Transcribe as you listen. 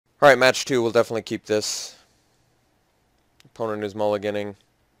Alright, match 2, we'll definitely keep this. Opponent is mulliganing.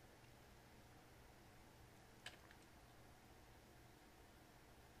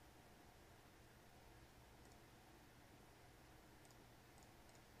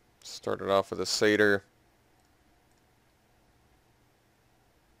 Started off with a satyr.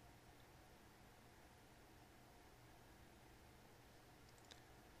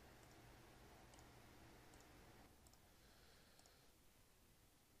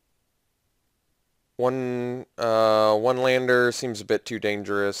 One lander seems a bit too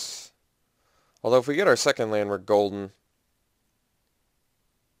dangerous. Although if we get our second land, we're golden.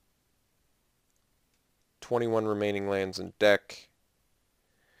 21 remaining lands in deck.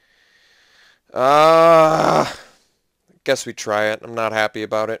 Guess we try it. I'm not happy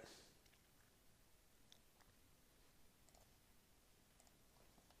about it.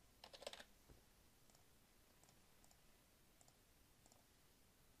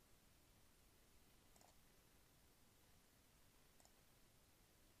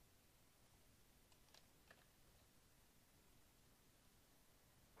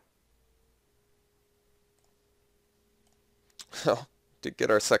 Did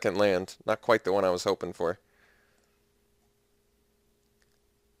get our second land. Not quite the one I was hoping for.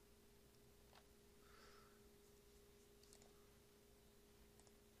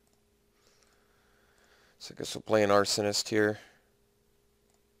 So I guess we'll play an Arsonist here.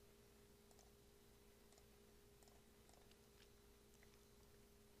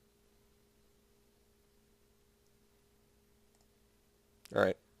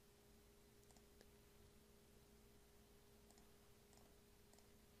 Alright.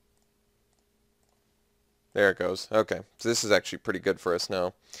 There it goes. Okay, so this is actually pretty good for us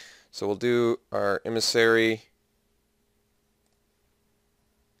now. So we'll do our Emissary.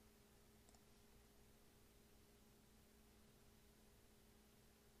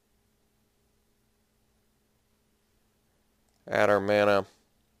 Add our mana.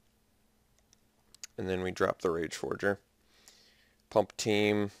 And then we drop the Rage Forger. Pump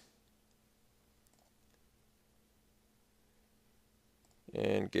team.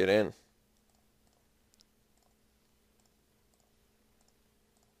 And get in.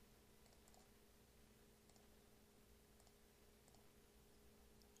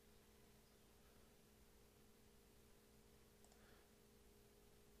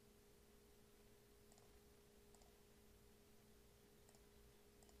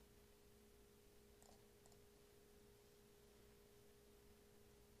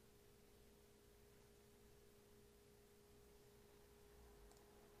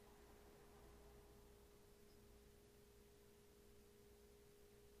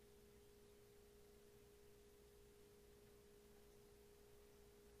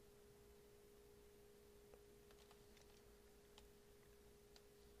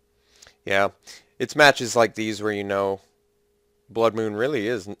 Yeah, it's matches like these where you know Blood Moon really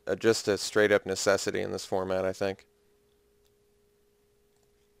is just a straight up necessity in this format, I think.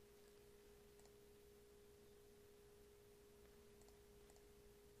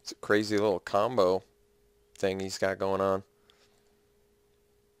 It's a crazy little combo thing he's got going on.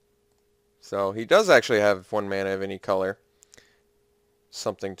 So he does actually have 1 mana of any color.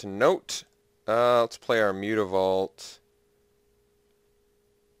 Something to note. Let's play our Mutavault.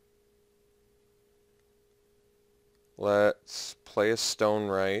 Let's play a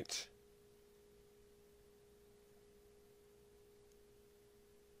Stonewright.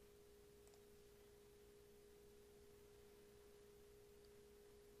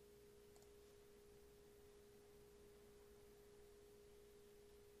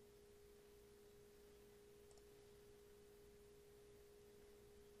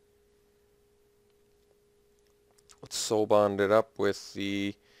 Let's soul bond it up with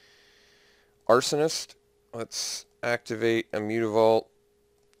the Arsonist. Let's activate a Mutavault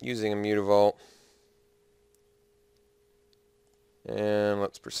using a Mutavault. And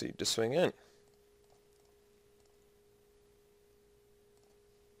let's proceed to swing in.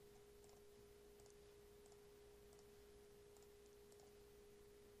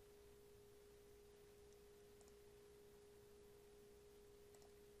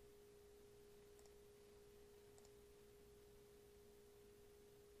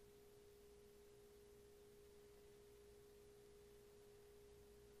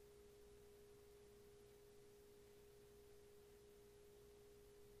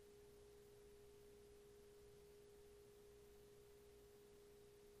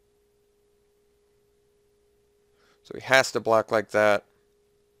 So he has to block like that.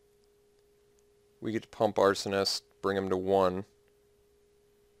 We get to pump Arsonist, bring him to 1.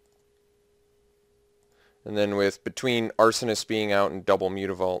 And then with between Arsonist being out and double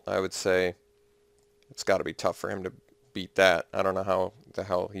Mutavault, I would say it's got to be tough for him to beat that. I don't know how the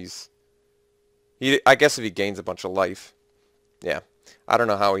hell I guess if he gains a bunch of life. Yeah. I don't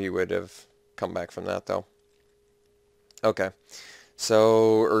know how he would have come back from that, though. Okay.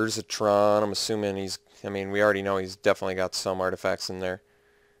 So, Urzatron, I'm assuming we already know he's definitely got some artifacts in there.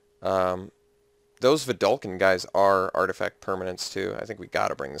 Those Vidalcan guys are artifact permanents, too. I think we got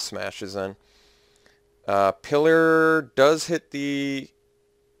to bring the smashes in. Pillar does hit the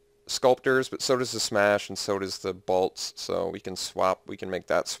sculptors, but so does the smash, and so does the bolts, so we can swap. We can make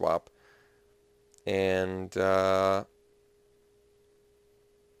that swap. And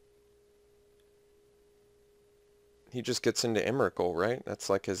he just gets into Emrakul, right? That's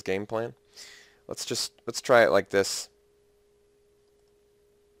like his game plan. Let's try it like this.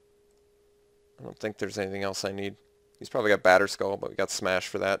 I don't think there's anything else I need. He's probably got Batterskull, but we got Smash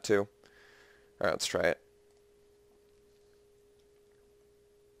for that too. Alright, let's try it.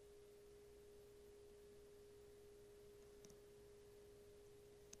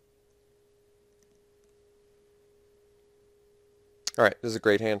 Alright, this is a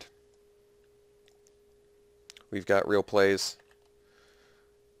great hand. We've got real plays.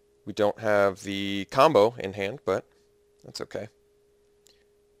 We don't have the combo in hand, but that's okay.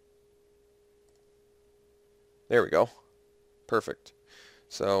 There we go. Perfect.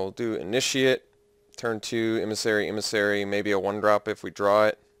 So we'll do Initiate, turn 2, Emissary, Emissary, maybe a 1-drop if we draw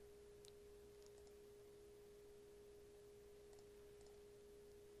it.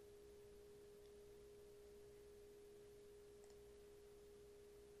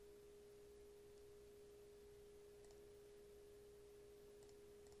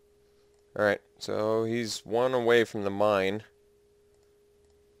 Alright, so he's 1 away from the mine.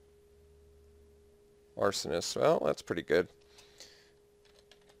 Arsonist, well, that's pretty good.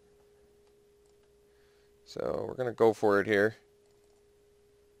 So we're going to go for it here.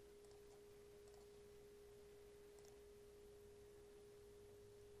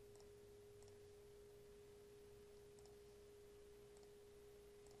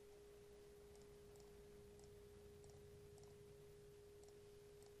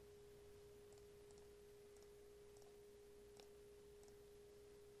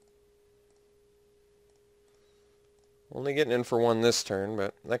 Only getting in for 1 this turn,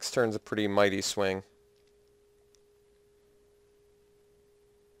 but next turn's a pretty mighty swing.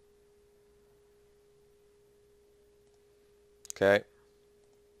 Okay.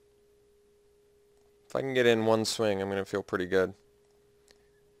 If I can get in 1 swing, I'm going to feel pretty good.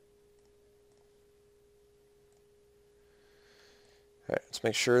 Alright, let's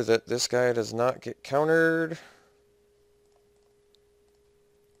make sure that this guy does not get countered.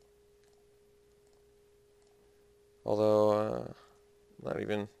 Although,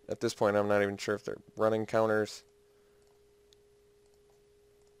 at this point, I'm not even sure if they're running counters.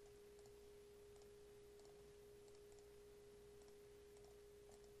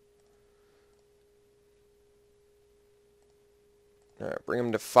 Alright, bring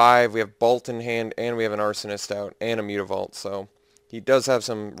him to 5. We have Bolt in hand, and we have an Arsonist out, and a Mutavault, so he does have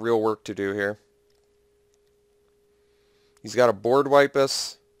some real work to do here. He's got to board wipe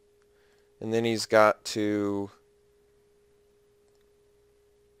us, and then he's got to...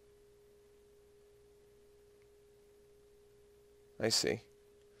 I see.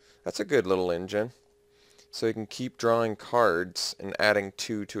 That's a good little engine. So he can keep drawing cards and adding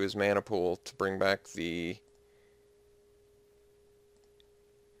 2 to his mana pool to bring back the...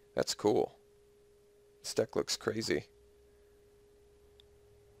 That's cool. This deck looks crazy.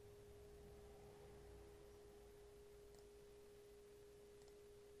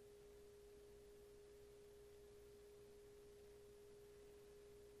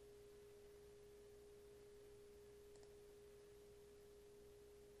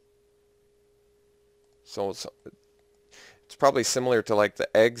 So it's probably similar to like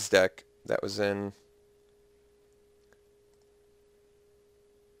the eggs deck that was in...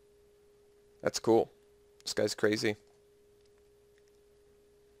 That's cool. This guy's crazy.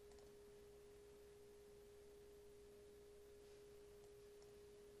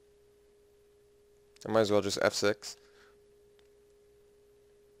 I might as well just F6.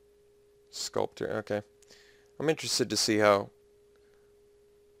 Sculptor, okay. I'm interested to see how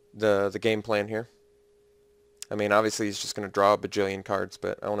the game plan here. I mean, obviously he's just going to draw a bajillion cards,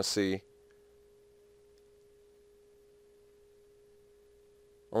 but I want to see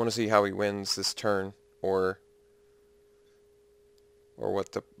how he wins this turn, or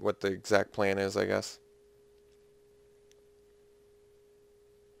what the exact plan is, I guess.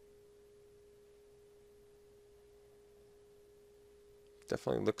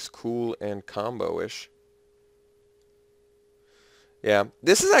 Definitely looks cool and combo-ish. Yeah,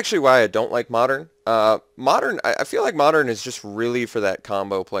 this is actually why I don't like Modern. Modern, I feel like Modern is just really for that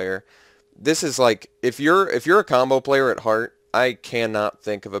combo player. This is like if you're a combo player at heart, I cannot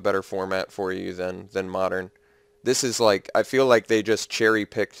think of a better format for you than Modern. This is like I feel like they just cherry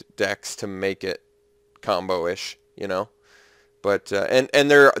picked decks to make it combo-ish, you know? But and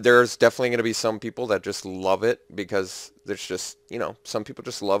there's definitely going to be some people that just love it because there's just, you know, some people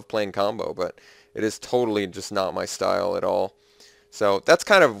just love playing combo, but it is totally just not my style at all. So that's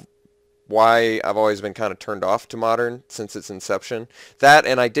kind of why I've always been kind of turned off to Modern since its inception. That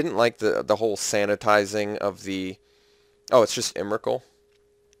and I didn't like the whole sanitizing of the. Oh, it's just Emrakul.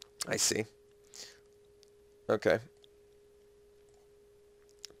 I see. Okay.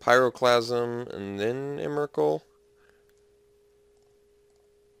 Pyroclasm and then Emrakul.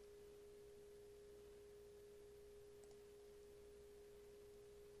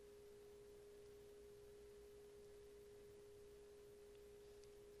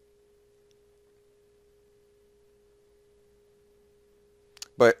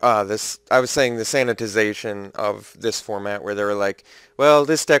 But this, I was saying the sanitization of this format where they were like, well,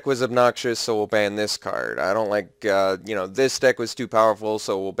 this deck was obnoxious, so we'll ban this card. I don't like, you know, this deck was too powerful,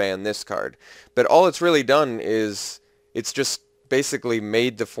 so we'll ban this card. But all it's really done is it's just basically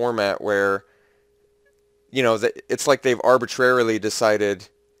made the format where, you know, it's like they've arbitrarily decided,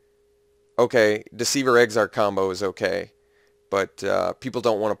 okay, Deceiver Exarch combo is okay, but people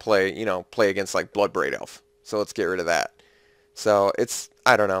don't want to play, you know, play against like Bloodbraid Elf, so let's get rid of that. So it's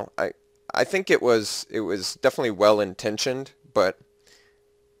I don't know. I think it was definitely well intentioned, but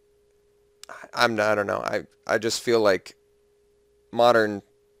I don't know. I just feel like Modern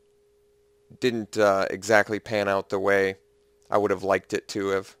didn't exactly pan out the way I would have liked it to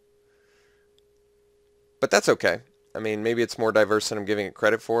have. But that's okay. I mean, maybe it's more diverse than I'm giving it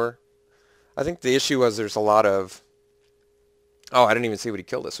credit for. I think the issue was there's a lot of. Oh, I didn't even see what he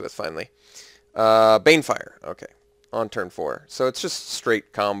killed us with finally. Banefire. Okay. On turn 4. So it's just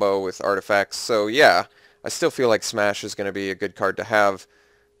straight combo with artifacts. So yeah, I still feel like Smash is going to be a good card to have.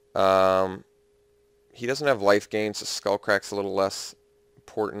 Um, he doesn't have life gain, so Skullcrack's a little less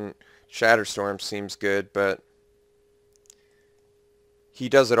important. Shatterstorm seems good, but he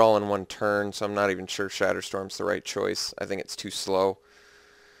does it all in one turn, so I'm not even sure Shatterstorm's the right choice. I think it's too slow.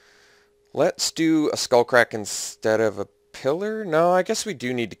 Let's do a Skullcrack instead of a Pillar? No, I guess we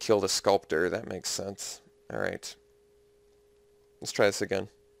do need to kill the Sculptor. That makes sense. Alright. Let's try this again.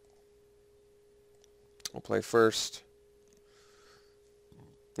 We'll play first.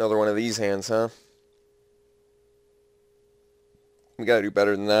 Another one of these hands, huh? We gotta do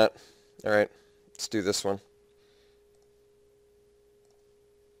better than that. Alright, let's do this one.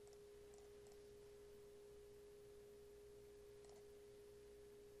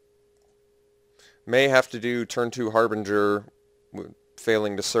 May have to do turn 2 Harbinger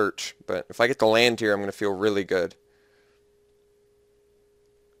failing to search, but if I get the land here, I'm going to feel really good.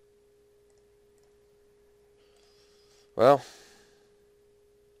 Well,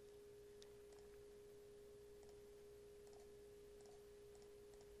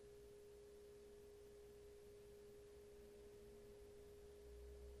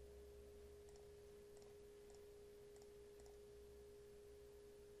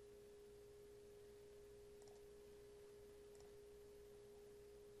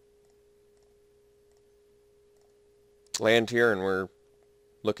 land here and we're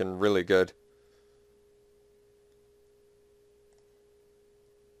looking really good.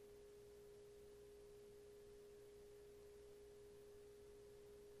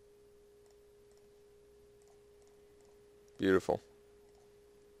 Beautiful.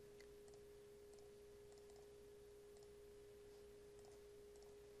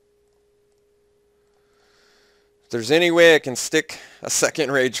 If there's any way I can stick a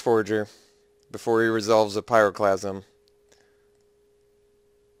second Rage Forger before he resolves a Pyroclasm.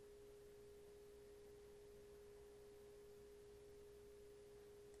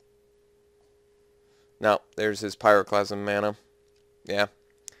 No, there's his Pyroclasm mana. Yeah,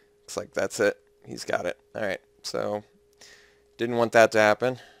 looks like that's it. He's got it. Alright, so didn't want that to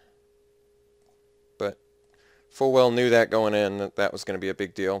happen. But full well knew that going in, that that was going to be a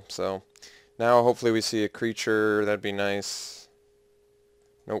big deal. So now hopefully we see a creature. That'd be nice.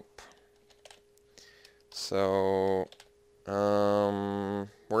 Nope. So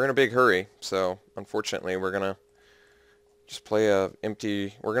we're in a big hurry. So unfortunately we're going to just play a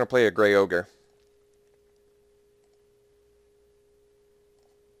empty... We're going to play a Grey Ogre.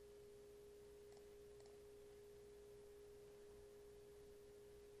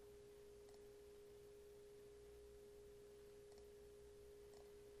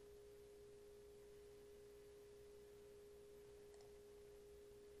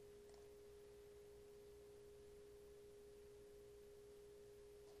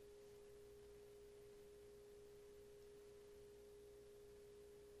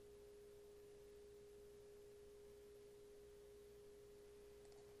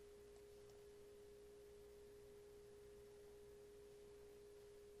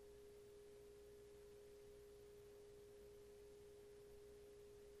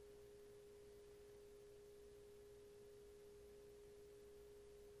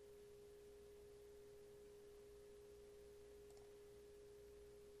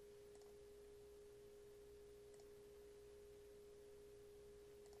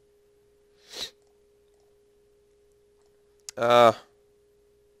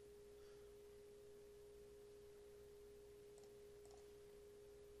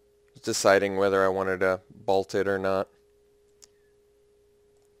 Deciding whether I wanted to bolt it or not.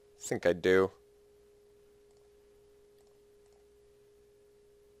 I think I do.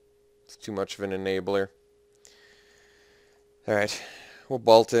 It's too much of an enabler. Alright, we'll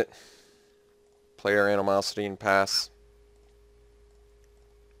bolt it. Play our animosity and pass.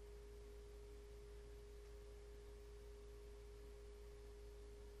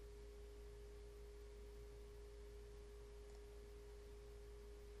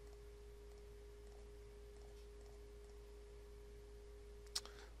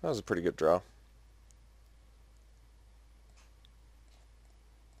 That was a pretty good draw.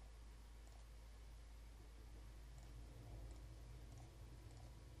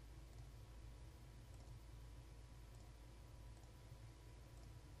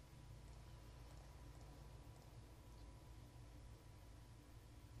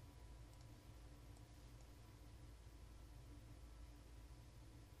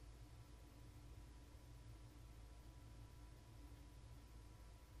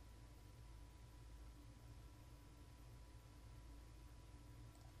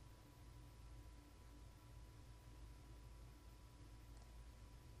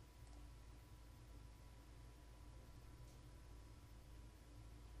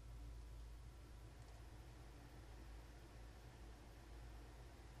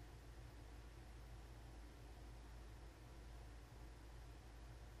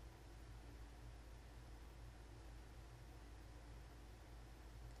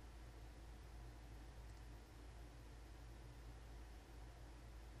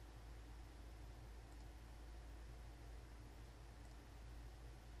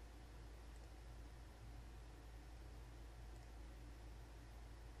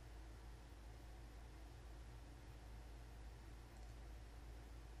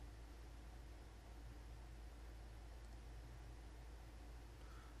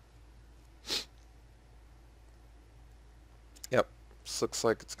 Yep, this looks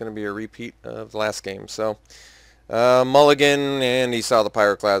like it's going to be a repeat of the last game. So, mulligan, and he saw the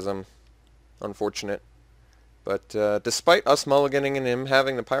pyroclasm. Unfortunate. But despite us mulliganing and him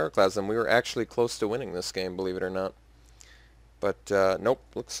having the pyroclasm, we were actually close to winning this game, believe it or not. But nope,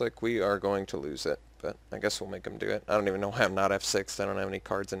 looks like we are going to lose it. But I guess we'll make him do it. I don't even know why I'm not F6. I don't have any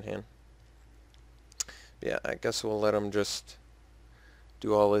cards in hand. Yeah, I guess we'll let him just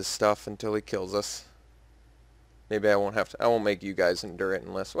do all his stuff until he kills us. Maybe I won't have to. I won't make you guys endure it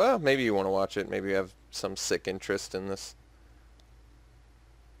unless, well, maybe you want to watch it. Maybe you have some sick interest in this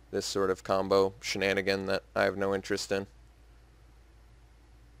sort of combo shenanigan that I have no interest in.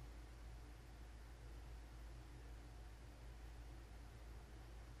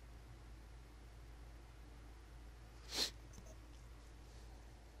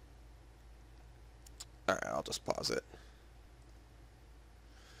 Alright, I'll just pause it.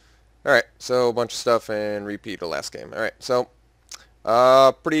 Alright, so a bunch of stuff and repeat the last game. Alright, so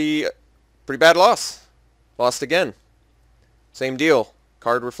pretty bad loss. Lost again. Same deal.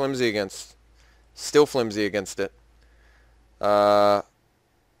 Card we're flimsy against. Still flimsy against it. Man,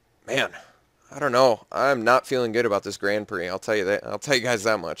 I don't know. I'm not feeling good about this Grand Prix. I'll tell you that. I'll tell you guys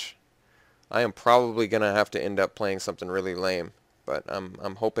that much. I am probably gonna have to end up playing something really lame, but I'm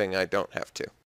hoping I don't have to.